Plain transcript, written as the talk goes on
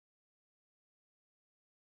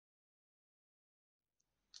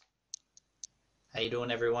How you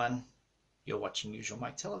doing, everyone? You're watching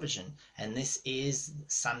Usualmike television, and this is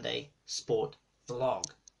Sunday Sport Vlog.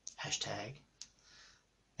 Hashtag.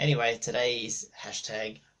 Anyway, today's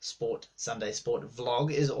hashtag Sunday Sport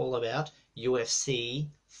Vlog is all about UFC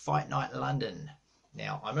Fight Night London.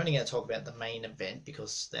 Now, I'm only going to talk about the main event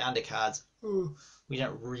because the undercards, we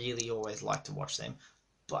don't really always like to watch them,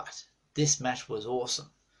 but this match was awesome.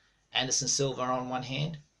 Anderson Silva on one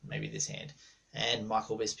hand, maybe this hand, and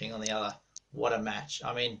Michael Bisping on the other. What a match.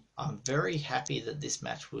 I mean, I'm very happy that this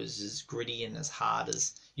match was as gritty and as hard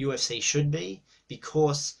as UFC should be,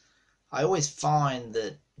 because I always find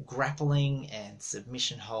that grappling and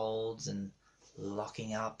submission holds and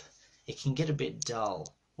locking up, it can get a bit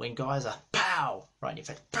dull when guys are pow, right in your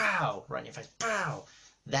face, pow, right in your face, pow.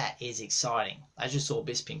 That is exciting. As you saw,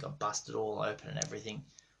 Bisping got busted all open and everything,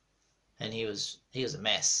 and he was a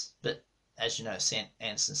mess. But as you know,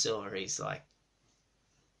 Anderson Silva, he's like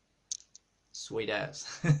sweet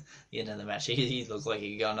ass. The end of the match, he looked like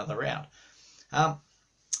he could go another round.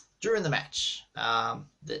 During the match,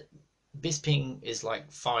 the Bisping is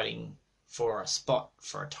like fighting for a spot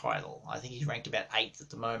for a title. I think he's ranked about 8th at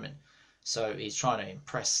the moment, so he's trying to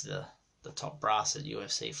impress the top brass at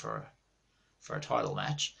UFC for a title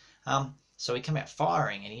match. So he came out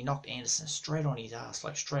firing and he knocked Anderson straight on his ass,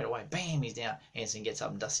 like straight away. Bam, he's down. Anderson gets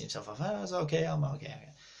up and dusts himself off. Oh, it's okay, I'm okay.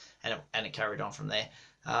 And it carried on from there.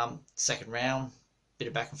 Second round, bit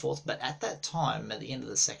of back and forth. But at that time, at the end of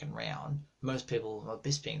the second round, most people,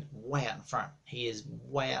 Bisping's way out in front. He is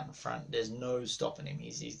way out in front. There's no stopping him.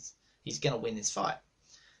 He's going to win this fight.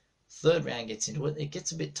 Third round gets into it. It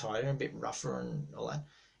gets a bit tighter, a bit rougher and all that.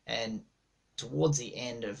 And towards the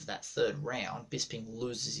end of that third round, Bisping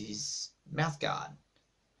loses his mouth guard.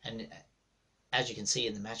 And as you can see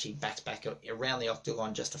in the match, he backs back around the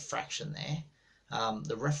octagon just a fraction there.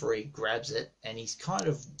 The referee grabs it and he's kind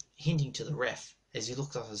of hinting to the ref as he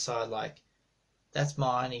looks off the side like, that's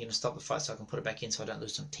mine, you're going to stop the fight so I can put it back in so I don't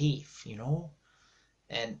lose some teeth, you know?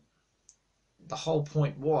 And the whole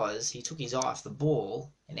point was he took his eye off the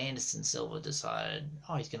ball and Anderson Silva decided,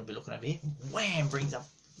 oh, he's going to be looking over here. Wham! Brings up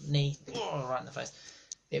knee, right in the face.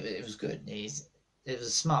 It was good. It was a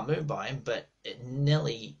smart move by him, but it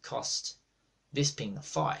nearly cost Bisping the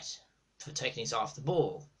fight for taking his eye off the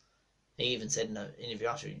ball. He even said in an interview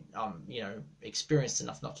after, I'm experienced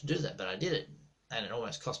enough not to do that, but I did it, and it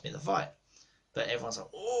almost cost me the fight. But everyone's like,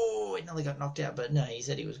 oh, he nearly got knocked out. But no, he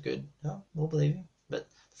said he was good. Oh, we'll believe him. But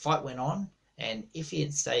the fight went on, and if he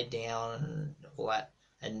had stayed down and all that,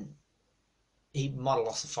 and he might have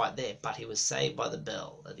lost the fight there, but he was saved by the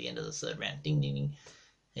bell at the end of the third round. Ding, ding, ding.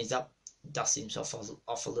 He's up, dusted himself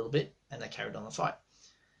off a little bit, and they carried on the fight.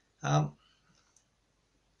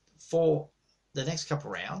 For the next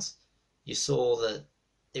couple of rounds, you saw that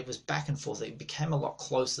it was back and forth. It became a lot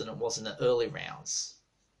closer than it was in the early rounds.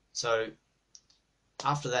 So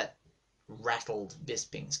after that rattled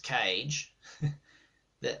Bisping's cage,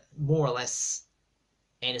 that more or less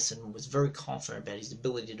Anderson was very confident about his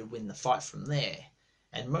ability to win the fight from there.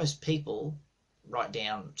 And most people, right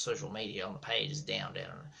down social media on the pages, down,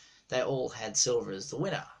 they all had Silva as the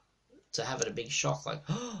winner. To have it a big shock like,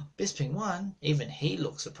 oh, Bisping won, even he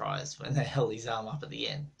looked surprised when they held his arm up at the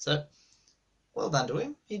end. So well done to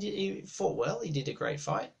him. He fought well. He did a great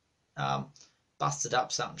fight. Busted up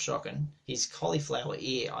something shocking. His cauliflower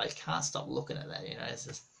ear, I can't stop looking at that. It's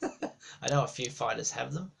just I know a few fighters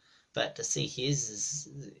have them, but to see his is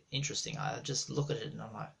interesting. I just look at it and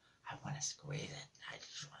I'm like, I want to squeeze it. I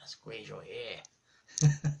just want to squeeze your ear.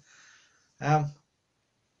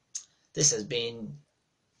 This has been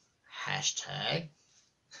hashtag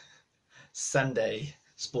Sunday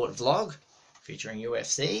Sport Vlog featuring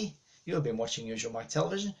UFC. You have been watching Usualmike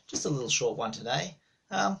television. Just a little short one today.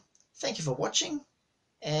 Thank you for watching.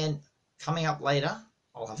 And coming up later,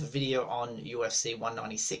 I'll have a video on UFC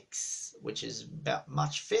 196, which is about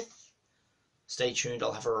March 5th. Stay tuned.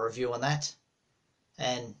 I'll have a review on that.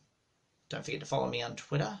 And don't forget to follow me on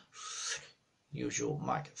Twitter,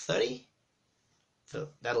 Usualmike30.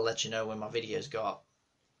 That'll let you know when my videos go up.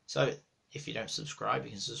 So if you don't subscribe, you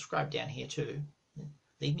can subscribe down here too.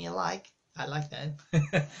 Leave me a like. I like that.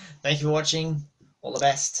 Thank you for watching. All the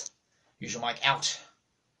best. Usualmike out.